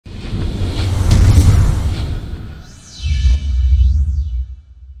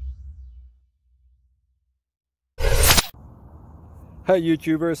Hey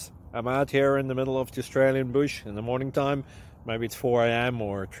YouTubers, I'm out here in the middle of the Australian bush in the morning time. Maybe it's 4 a.m.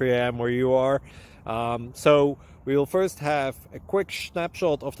 or 3 a.m. where you are. So we will first have a quick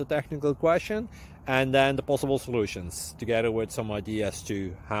snapshot of the technical question and then the possible solutions, together with some ideas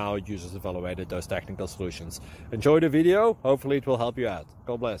to how users evaluated those technical solutions. Enjoy the video, hopefully it will help you out.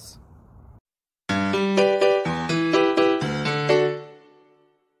 God bless.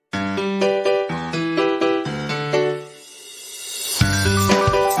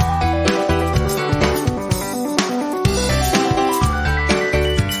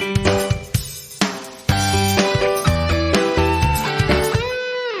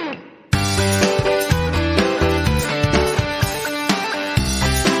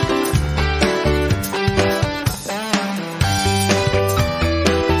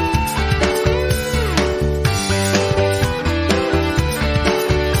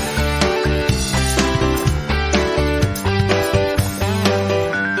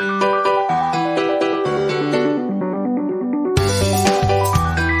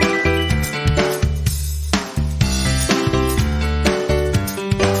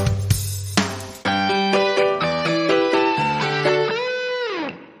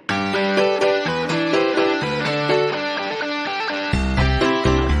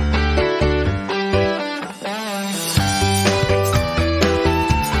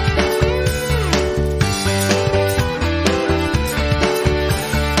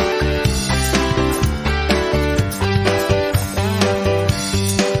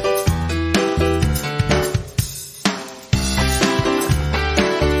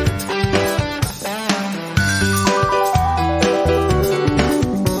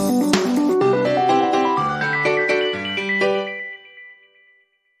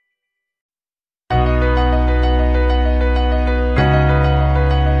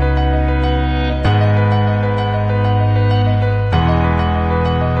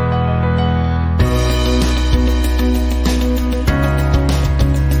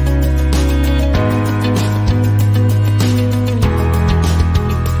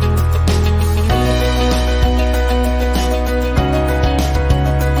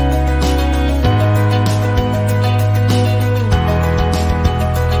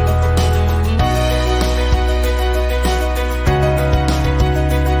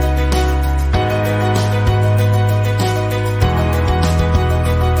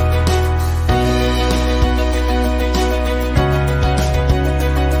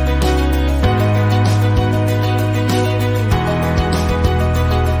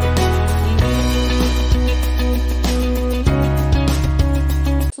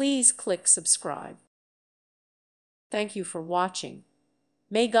 Please click subscribe. Thank you for watching.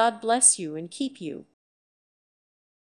 May God bless you and keep you.